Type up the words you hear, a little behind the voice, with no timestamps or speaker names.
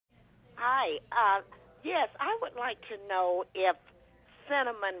Hi. Yes, I would like to know if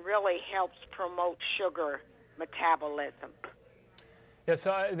cinnamon really helps promote sugar metabolism. Yeah,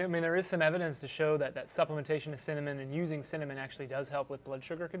 so I mean, there is some evidence to show that supplementation of cinnamon and using cinnamon actually does help with blood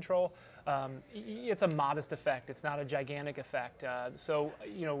sugar control. It's a modest effect. It's not a gigantic effect. So,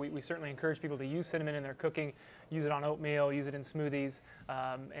 you know, we certainly encourage people to use cinnamon in their cooking, use it on oatmeal, use it in smoothies,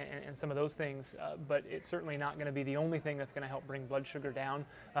 and some of those things. But it's certainly not going to be the only thing that's going to help bring blood sugar down.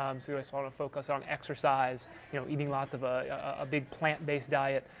 So we just want to focus on exercise, you know, eating lots of a big plant-based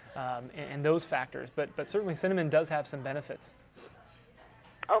diet, and those factors. But certainly cinnamon does have some benefits.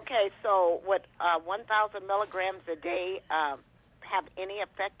 Okay, so would 1,000 milligrams a day have any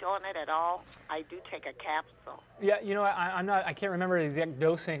effect on it at all? I do take a capsule. Yeah, you know, I can't remember the exact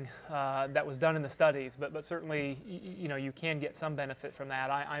dosing that was done in the studies, but certainly, you know, you can get some benefit from that.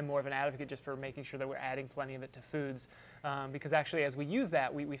 I'm more of an advocate just for making sure that we're adding plenty of it to foods, because actually as we use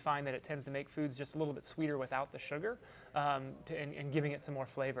that, we find that it tends to make foods just a little bit sweeter without the sugar, and giving it some more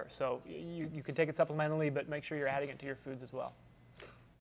flavor. So you can take it supplementally, but make sure you're adding it to your foods as well.